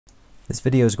This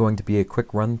video is going to be a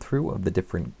quick run through of the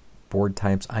different board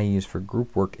types I use for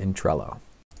group work in Trello.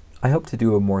 I hope to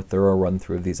do a more thorough run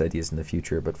through of these ideas in the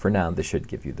future, but for now this should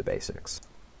give you the basics.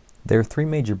 There are three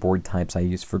major board types I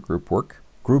use for group work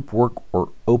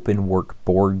or open work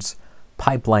boards,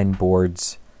 pipeline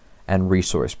boards, and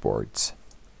resource boards.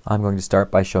 I'm going to start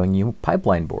by showing you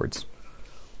pipeline boards.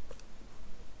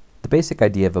 The basic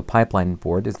idea of a pipeline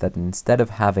board is that instead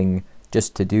of having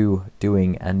just to do,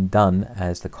 doing, and done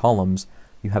as the columns,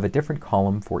 you have a different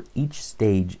column for each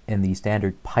stage in the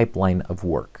standard pipeline of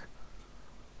work.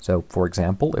 So, for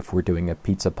example, if we're doing a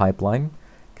pizza pipeline,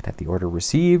 you could have the order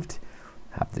received,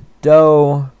 have the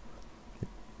dough, the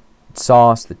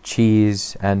sauce, the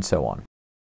cheese, and so on.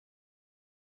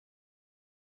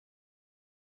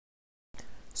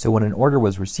 So when an order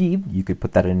was received, you could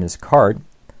put that in as a card,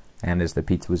 and as the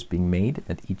pizza was being made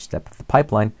at each step of the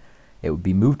pipeline, it would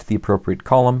be moved to the appropriate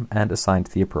column and assigned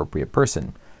to the appropriate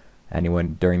person.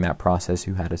 Anyone during that process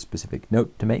who had a specific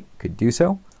note to make could do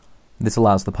so. This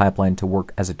allows the pipeline to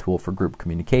work as a tool for group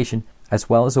communication, as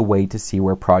well as a way to see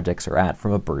where projects are at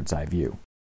from a bird's eye view.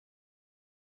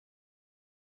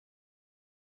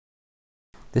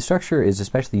 This structure is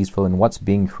especially useful when what's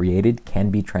being created can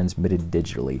be transmitted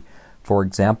digitally. For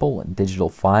example, digital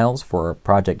files for a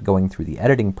project going through the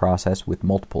editing process with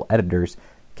multiple editors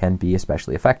can be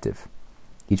especially effective.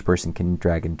 Each person can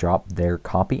drag and drop their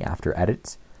copy after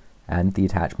edits, and the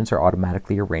attachments are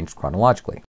automatically arranged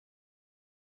chronologically.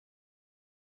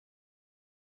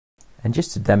 And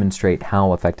just to demonstrate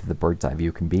how effective the bird's eye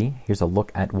view can be, here's a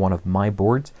look at one of my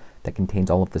boards that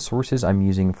contains all of the sources I'm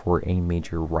using for a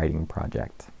major writing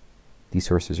project. These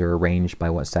sources are arranged by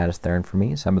what status they're in for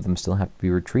me. Some of them still have to be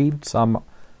retrieved, some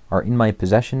are in my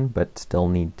possession but still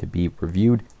need to be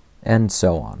reviewed, and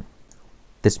so on.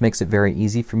 This makes it very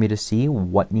easy for me to see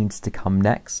what needs to come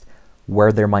next,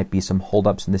 where there might be some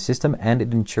holdups in the system, and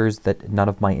it ensures that none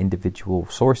of my individual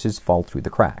sources fall through the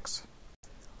cracks.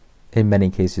 In many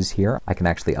cases here, I can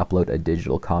actually upload a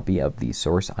digital copy of the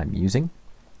source I'm using.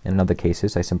 In other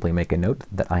cases, I simply make a note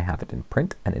that I have it in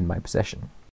print and in my possession.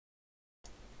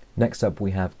 Next up,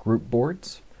 we have group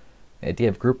boards. The idea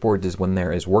of group boards is when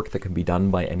there is work that can be done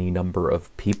by any number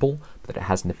of people, but it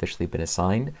hasn't officially been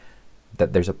assigned,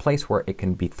 that there's a place where it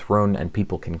can be thrown and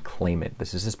people can claim it.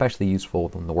 This is especially useful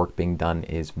when the work being done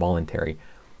is voluntary.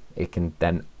 It can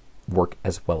then work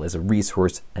as well as a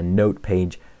resource and note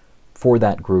page for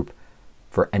that group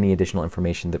for any additional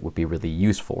information that would be really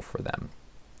useful for them.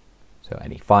 So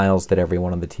any files that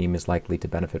everyone on the team is likely to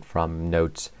benefit from,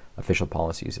 notes, official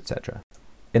policies, etc.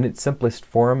 In its simplest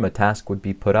form, a task would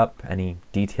be put up, any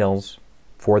details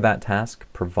for that task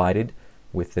provided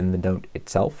within the note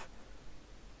itself.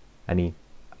 Any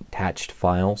attached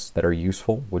files that are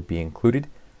useful would be included,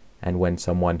 and when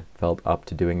someone felt up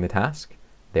to doing the task,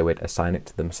 they would assign it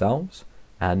to themselves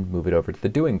and move it over to the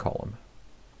doing column.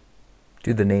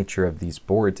 Due to the nature of these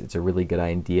boards, it's a really good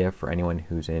idea for anyone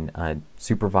who's in a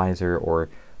supervisor or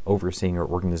overseeing or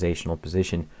organizational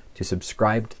position to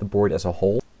subscribe to the board as a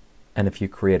whole. And if you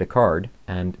create a card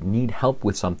and need help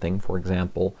with something, for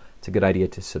example, it's a good idea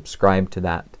to subscribe to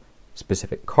that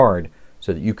specific card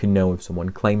so that you can know if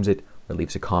someone claims it or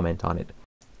leaves a comment on it.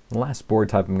 The last board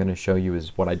type I'm going to show you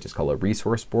is what I just call a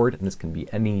resource board, and this can be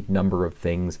any number of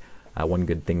things. One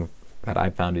good thing that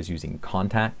I've found is using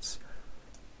contacts,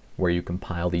 where you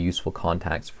compile the useful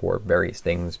contacts for various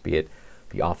things, be it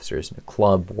the officers in a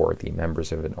club or the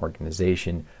members of an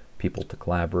organization, people to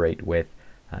collaborate with,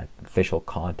 official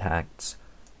contacts,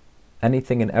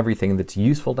 anything and everything that's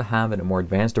useful to have in a more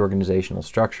advanced organizational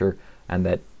structure and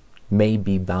that may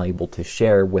be valuable to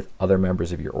share with other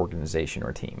members of your organization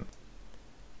or team.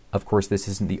 Of course, this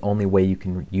isn't the only way you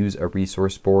can use a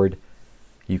resource board.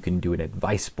 You can do an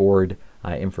advice board,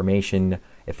 information.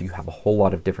 If you have a whole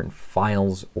lot of different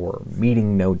files or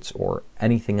meeting notes or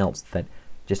anything else that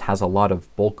just has a lot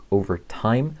of bulk over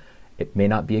time, it may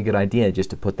not be a good idea just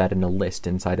to put that in a list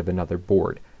inside of another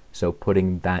board. So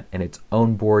putting that in its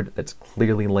own board that's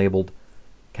clearly labeled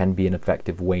can be an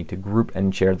effective way to group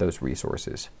and share those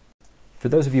resources. For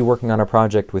those of you working on a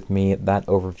project with me, that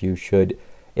overview should,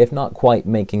 if not quite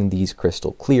making these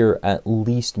crystal clear, at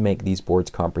least make these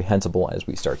boards comprehensible as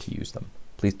we start to use them.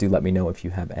 Please do let me know if you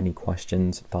have any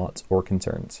questions, thoughts, or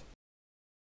concerns.